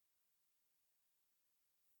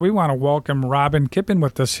We want to welcome Robin Kippen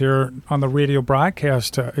with us here on the radio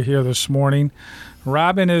broadcast here this morning.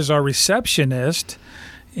 Robin is our receptionist,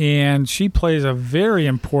 and she plays a very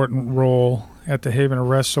important role at the Haven of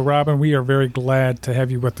Rest. So, Robin, we are very glad to have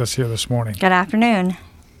you with us here this morning. Good afternoon.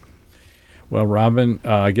 Well, Robin,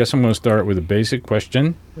 I guess I'm going to start with a basic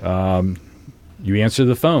question. You answer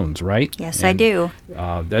the phones, right? Yes, I do.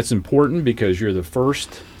 That's important because you're the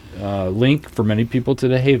first link for many people to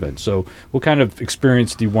the Haven. So what kind of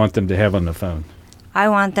experience do you want them to have on the phone? I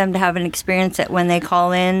want them to have an experience that when they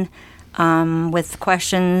call in with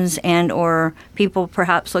questions and or people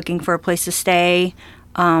perhaps looking for a place to stay,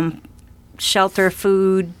 shelter,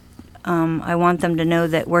 food, I want them to know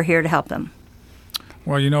that we're here to help them.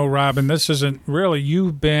 Well, you know, Robin, this isn't really,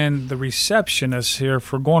 you've been the receptionist here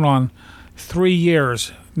for going on 3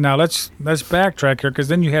 years. Now let's backtrack here, because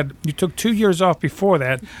then you took 2 years off before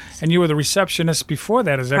that, and you were the receptionist before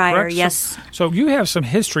that. Is that Prior, correct? yes. So you have some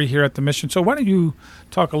history here at the mission. So why don't you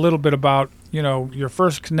talk a little bit about your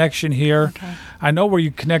first connection here? Okay. I know where you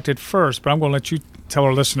connected first, but I'm going to let you tell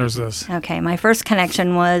our listeners this. Okay, my first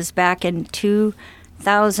connection was back in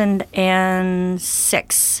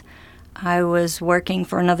 2006. I was working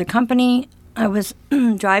for another company. I was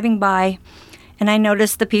driving by, and I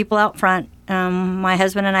noticed the people out front. My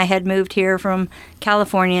husband and I had moved here from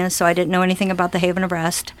California, so I didn't know anything about the Haven of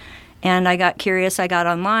Rest. And I got curious. I got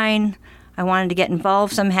online. I wanted to get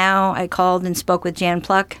involved somehow. I called and spoke with Jan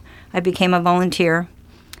Pluck. I became a volunteer.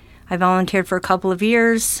 I volunteered for a couple of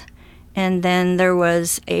years, and then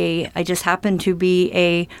I just happened to be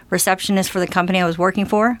a receptionist for the company I was working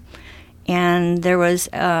for. And there was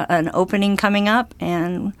an opening coming up,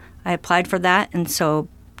 and I applied for that. And so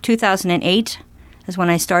 2008 is when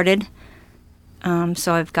I started.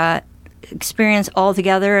 So I've got experience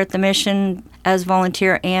altogether at the mission as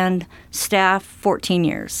volunteer and staff, 14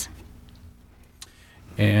 years.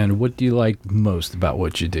 And what do you like most about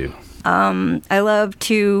what you do? I love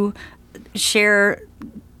to share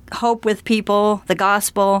hope with people, the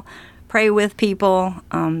gospel, pray with people.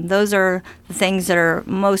 Those are the things that are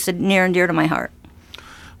most near and dear to my heart.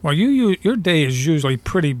 Well, your day is usually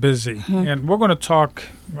pretty busy, Mm-hmm. and we're going to talk,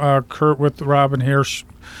 Kurt, with Robin here,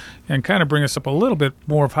 and kind of bring us up a little bit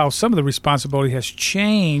more of how some of the responsibility has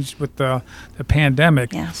changed with the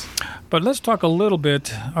pandemic. Yes. But let's talk a little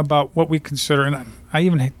bit about what we consider, and I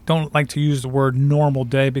even don't like to use the word normal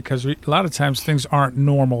day, because a lot of times things aren't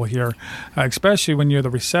normal here, especially when you're the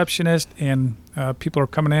receptionist and people are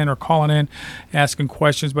coming in or calling in, asking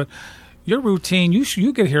questions. But your routine,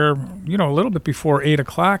 you get here, a little bit before 8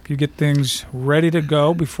 o'clock. You get things ready to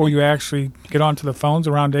go before you actually get onto the phones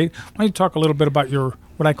around 8. Why don't you talk a little bit about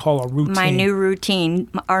what I call a routine? My new routine,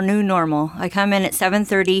 our new normal. I come in at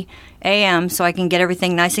 7:30 a.m. so I can get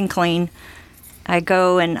everything nice and clean. I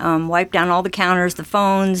go and wipe down all the counters, the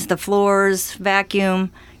phones, the floors,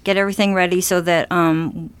 vacuum, get everything ready so that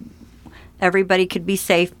everybody could be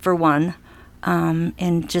safe for one,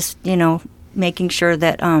 and just, making sure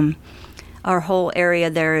that our whole area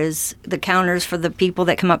there is the counters for the people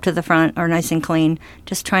that come up to the front are nice and clean.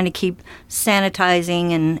 Just trying to keep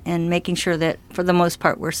sanitizing and making sure that, for the most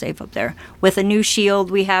part, we're safe up there. With a new shield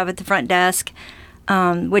we have at the front desk,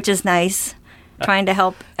 which is nice. Trying to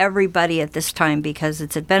help everybody at this time, because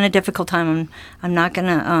it's been a difficult time. I'm not going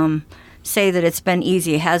to say that it's been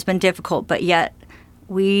easy. It has been difficult, but yet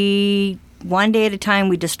one day at a time,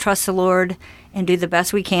 we just trust the Lord and do the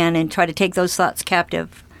best we can and try to take those thoughts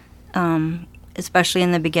captive. Especially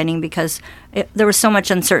in the beginning, because there was so much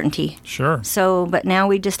uncertainty. Sure. So, but now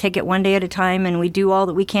we just take it one day at a time, and we do all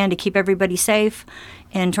that we can to keep everybody safe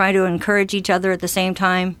and try to encourage each other at the same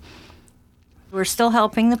time. We're still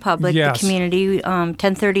helping the public, Yes. the community.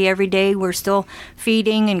 10:30 every day, we're still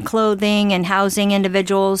feeding and clothing and housing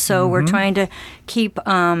individuals. So we're trying to keep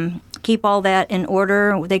all that in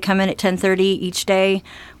order. They come in at 10:30 each day.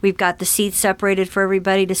 We've got the seats separated for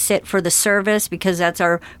everybody to sit for the service, because that's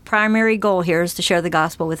our primary goal here, is to share the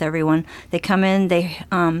gospel with everyone. They come in, they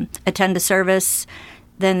attend the service,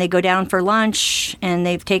 then they go down for lunch, and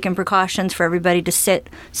they've taken precautions for everybody to sit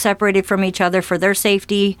separated from each other for their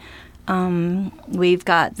safety. We've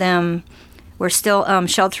got them, we're still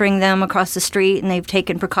sheltering them across the street, and they've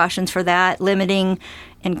taken precautions for that, limiting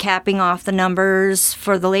and capping off the numbers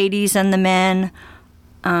for the ladies and the men.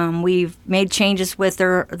 We've made changes with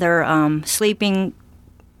their sleeping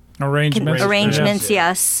arrangements.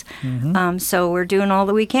 Yes. So we're doing all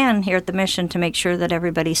that we can here at the mission to make sure that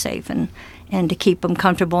everybody's safe and to keep them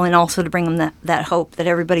comfortable, and also to bring them that hope that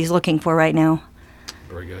everybody's looking for right now.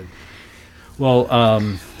 Very good. Well,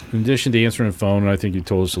 in addition to answering the phone, I think you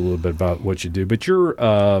told us a little bit about what you do, but you're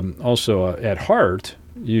also at heart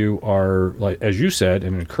You are, like as you said,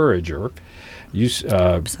 an encourager.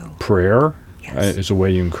 Prayer is a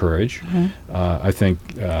way you encourage. I think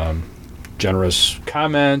generous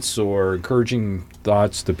comments or encouraging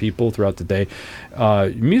thoughts to people throughout the day.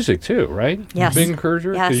 Music too, right? Yes. Big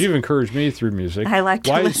encourager? Yes. Because you've encouraged me through music. I like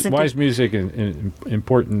to listen Why is music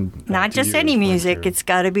important? Not to just you any as music. volunteer? It's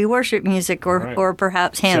got to be worship music or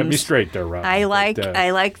perhaps hymns. Set me straight there, Rob. I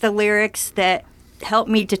like the lyrics that help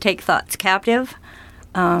me to take thoughts captive.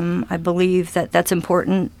 I believe that that's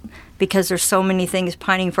important because there's so many things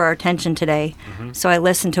pining for our attention today. So I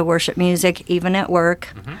listen to worship music even at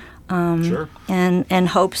work, Sure. and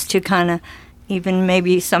hopes to kind of even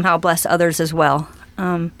maybe somehow bless others as well.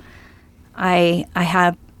 I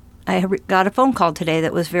got a phone call today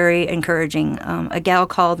that was very encouraging. A gal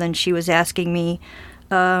called and she was asking me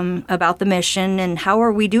about the mission and how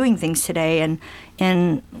are we doing things today,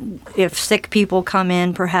 and if sick people come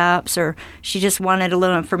in perhaps, or she just wanted a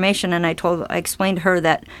little information. And I explained to her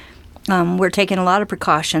that we're taking a lot of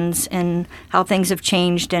precautions and how things have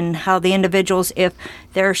changed and how the individuals, if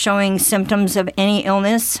they're showing symptoms of any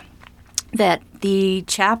illness, that the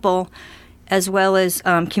chapel as well as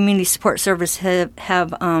community support service have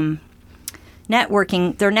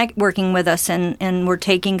networking. They're networking with us, and we're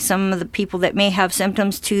taking some of the people that may have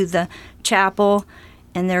symptoms to the chapel,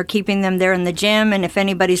 and they're keeping them there in the gym. And if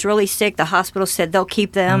anybody's really sick, the hospital said they'll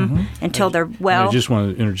keep them until they're well. I just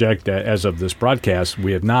want to interject that as of this broadcast,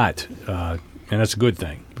 we have not, and that's a good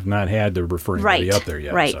thing, we've not had to refer anybody up there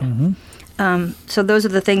yet. Right. So. So those are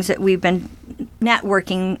the things that we've been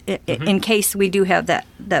networking in case we do have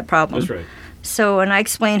that problem. That's right. So, and I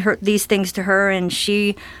explained these things to her, and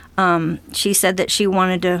she said that she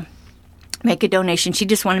wanted to make a donation. She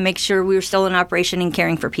just wanted to make sure we were still in operation and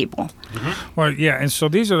caring for people. Well, yeah, and so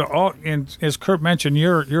these are all. And as Kurt mentioned,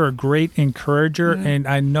 you're a great encourager, and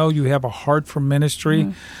I know you have a heart for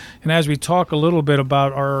ministry. And as we talk a little bit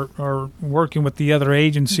about our working with the other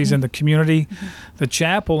agencies in the community, the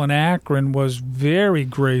chapel in Akron was very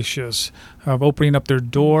gracious of opening up their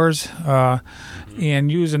doors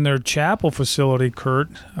and using their chapel facility, Kurt,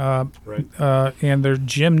 and their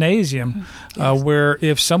gymnasium, where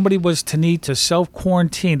if somebody was to need to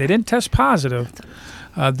self-quarantine, they didn't test positive,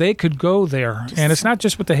 they could go there. And it's not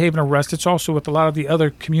just with the Haven of Rest, it's also with a lot of the other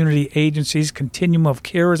community agencies. Continuum of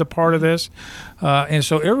Care is a part of this. And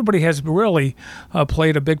so everybody has really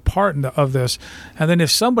played a big part of this. And then if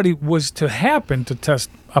somebody was to happen to test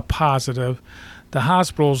a positive, the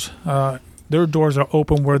hospitals, their doors are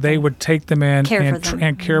open where they would take them in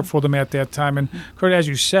and care for them at that time. And Kurt, as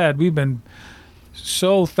you said, we've been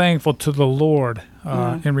so thankful to the Lord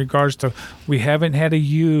in regards to we haven't had to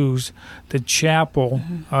use the chapel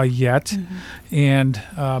yet. And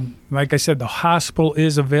like I said, the hospital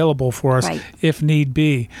is available for us if need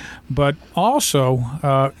be. But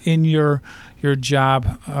also in your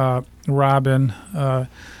job, Robin,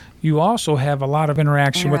 you also have a lot of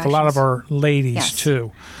interaction with a lot of our ladies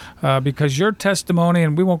too. Because your testimony,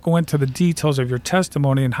 and we won't go into the details of your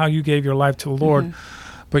testimony and how you gave your life to the Lord,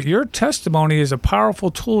 but your testimony is a powerful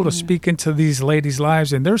tool to speak into these ladies'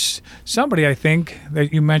 lives. And there's somebody, I think,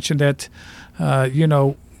 that you mentioned that,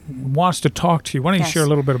 wants to talk to you. Why don't you share a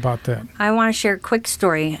little bit about that? I want to share a quick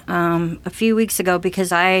story. A few weeks ago,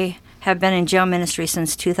 because I have been in jail ministry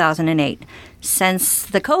since 2008. Since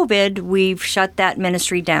the COVID, we've shut that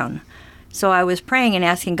ministry down. So I was praying and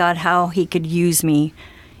asking God how he could use me.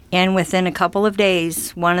 And within a couple of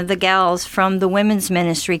days, one of the gals from the women's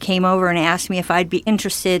ministry came over and asked me if I'd be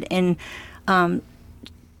interested in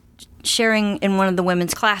sharing in one of the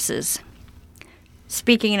women's classes.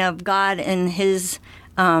 Speaking of God and his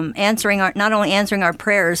not only answering our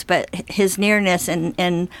prayers, but his nearness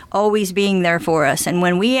and always being there for us. And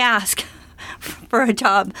when we ask for a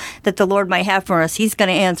job that the Lord might have for us, he's going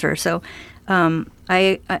to answer. So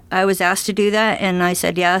I was asked to do that, and I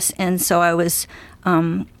said yes. And so I was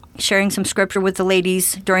sharing some scripture with the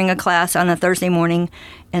ladies during a class on a Thursday morning,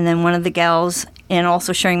 and then one of the gals, and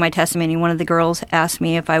also sharing my testimony, one of the girls asked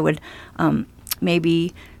me if I would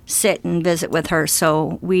maybe sit and visit with her.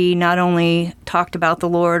 So we not only talked about the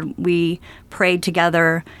Lord, we prayed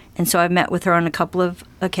together, and so I've met with her on a couple of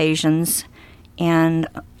occasions, and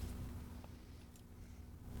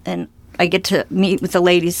I get to meet with the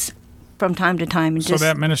ladies from time to time. And so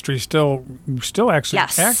that ministry is still actually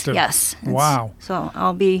active? Yes. Wow. So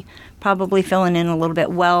I'll be probably filling in a little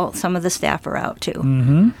bit while some of the staff are out, too.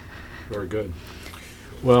 Mm-hmm. Very good.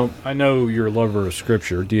 Well, I know you're a lover of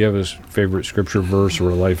Scripture. Do you have a favorite Scripture verse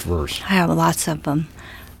or a life verse? I have lots of them.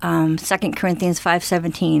 2 Corinthians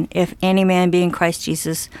 5:17, if any man be in Christ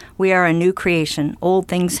Jesus, we are a new creation. Old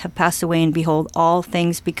things have passed away, and behold, all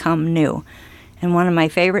things become new. And one of my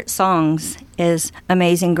favorite songs is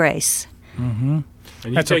Amazing Grace. And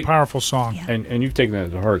That's a powerful song. Yeah. And you've taken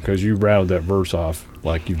that to heart because you rattled that verse off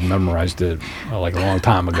like you've memorized it like a long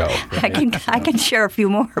time ago. Right? I can share a few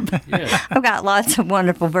more, but Yeah. I've got lots of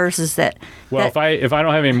wonderful verses that. Well, that if I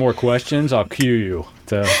don't have any more questions, I'll cue you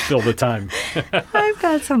to fill the time. I've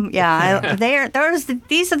got some. Yeah,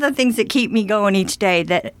 these are the things that keep me going each day.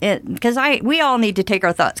 Because we all need to take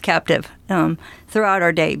our thoughts captive throughout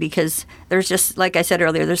our day, because there's just, like I said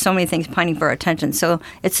earlier, there's so many things pining for our attention. So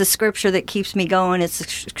it's the scripture that keeps me going. It's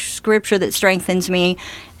the scripture that strengthens me,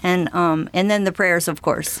 and then the prayers, of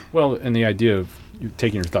course. Well, and the idea of you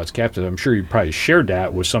taking your thoughts captive, I'm sure you probably shared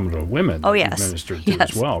that with some of the women Oh, that yes. you ministered to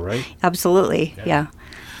Yes. as well, right? Absolutely, yeah.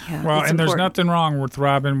 Well, it's and there's important. nothing wrong with,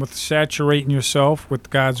 Robin, with saturating yourself with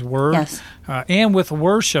God's Word. Yes. And with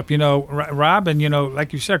worship. You know, Robin,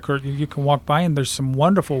 like you said, Kurt, you can walk by and there's some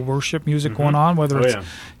wonderful worship music going on, whether Oh, it's yeah.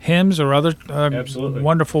 hymns or other Absolutely.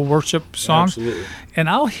 wonderful worship songs. Absolutely. And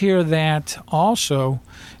I'll hear that also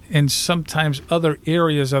in sometimes other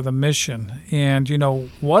areas of the mission. And,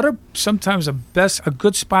 what are sometimes a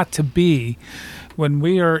good spot to be when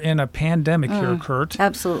we are in a pandemic here, Kurt.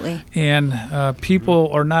 Absolutely. And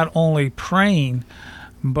people are not only praying,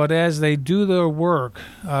 but as they do their work,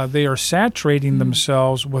 they are saturating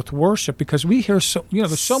themselves with worship, because we hear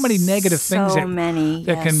there's so many negative things that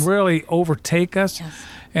yes. can really overtake us. Yes.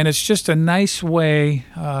 And it's just a nice way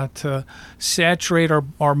to saturate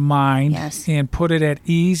our mind Yes. and put it at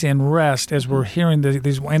ease and rest as we're hearing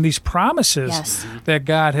these promises Yes. that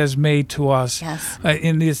God has made to us Yes.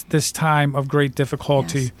 in this time of great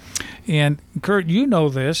difficulty. Yes. And Kurt, you know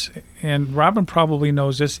this, and Robin probably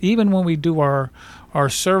knows this. Even when we do our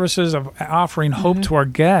services of offering hope to our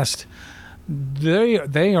guests,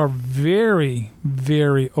 they are very,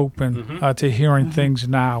 very open to hearing things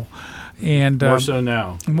now. And More so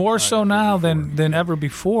now. more so now than ever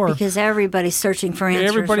before. Because everybody's searching for answers.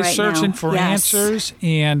 Everybody's right searching now. for Yes. answers,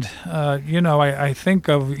 and I think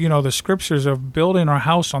of the scriptures of building our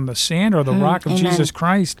house on the sand or the rock of amen. Jesus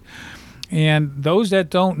Christ, and those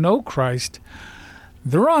that don't know Christ,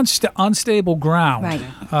 they're on unstable ground.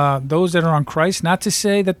 Right. Those that are on Christ, not to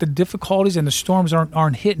say that the difficulties and the storms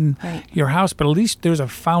aren't hitting Right. your house, but at least there's a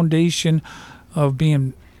foundation of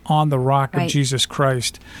being on the rock Right. of Jesus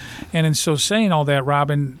Christ. And in so saying all that,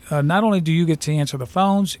 Robin, not only do you get to answer the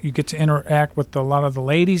phones, you get to interact with a lot of the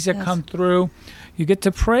ladies that Yes. come through, you get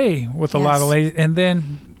to pray with a lot of Yes. ladies, and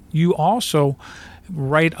then you also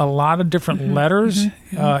write a lot of different letters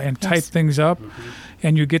and type Yes. things up,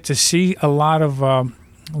 and you get to see a lot of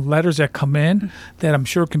letters that come in that I'm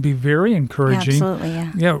sure can be very encouraging. Absolutely,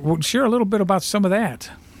 yeah. Yeah, well, share a little bit about some of that.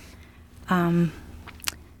 Trying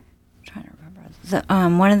to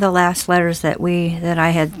remember. One of the last letters that I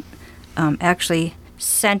had actually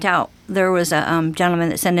sent out, there was a gentleman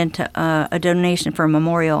that sent in a donation for a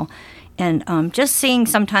memorial, and just seeing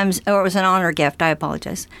sometimes, or it was an honor gift. I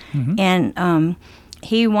apologize, and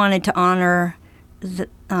he wanted to honor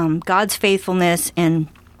God's faithfulness and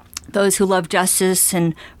those who love justice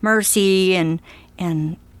and mercy, and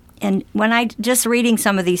when I just reading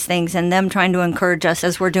some of these things and them trying to encourage us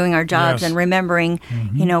as we're doing our jobs Yes. and remembering,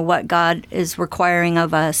 what God is requiring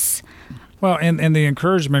of us. Well, and the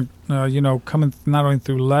encouragement, coming not only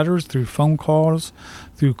through letters, through phone calls,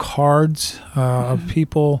 through cards of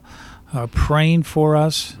people praying for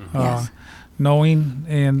us, Yes. knowing,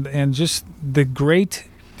 and just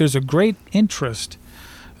there's a great interest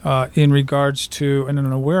in regards to and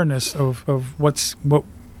an awareness of what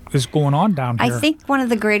is going on down here. I think one of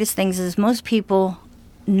the greatest things is most people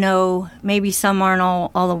know, maybe some aren't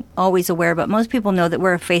always aware, but most people know that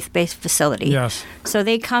we're a faith-based facility. Yes. So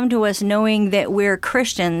they come to us knowing that we're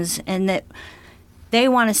Christians and that they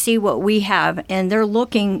want to see what we have, and they're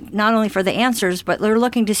looking not only for the answers, but they're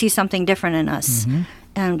looking to see something different in us,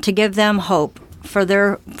 and to give them hope for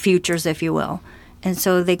their futures, if you will. And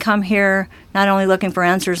so they come here not only looking for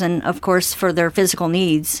answers and, of course, for their physical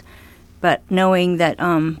needs, but knowing that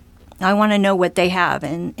I want to know what they have.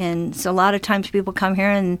 And so a lot of times people come here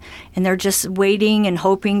and they're just waiting and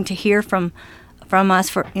hoping to hear from us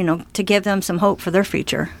for, to give them some hope for their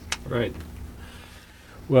future. Right.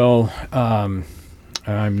 Well,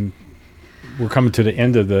 we're coming to the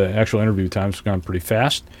end of the actual interview time. It's gone pretty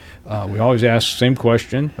fast. We always ask the same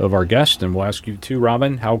question of our guest, and we'll ask you too,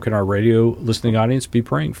 Robin. How can our radio listening audience be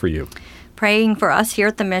praying for you? Praying for us here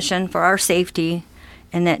at the mission, for our safety,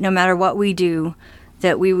 and that no matter what we do,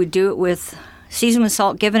 that we would do it with seasoned with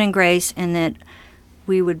salt, given in grace, and that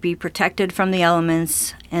we would be protected from the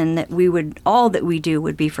elements, and that all that we do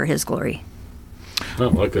would be for His glory. I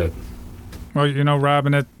like that. Well,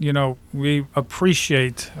 Robin, we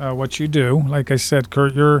appreciate what you do. Like I said,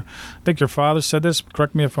 Kurt, I think your father said this.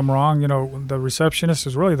 Correct me if I'm wrong. The receptionist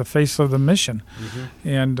is really the face of the mission,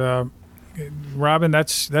 and Robin,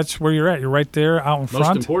 that's where you're at. You're right there out in front.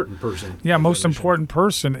 Most important person. Yeah, most important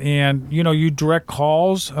person, and you direct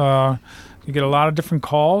calls. You get a lot of different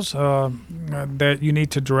calls that you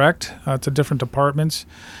need to direct to different departments.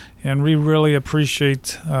 And we really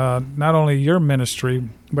appreciate not only your ministry,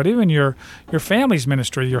 but even your family's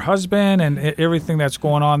ministry, your husband and everything that's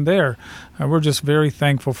going on there. We're just very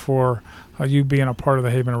thankful for you being a part of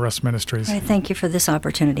the Haven of Rest Ministries. I thank you for this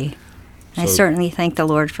opportunity. I certainly thank the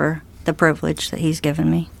Lord for the privilege that He's given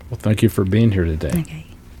me. Well, thank you for being here today. Okay.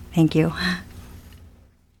 Thank you.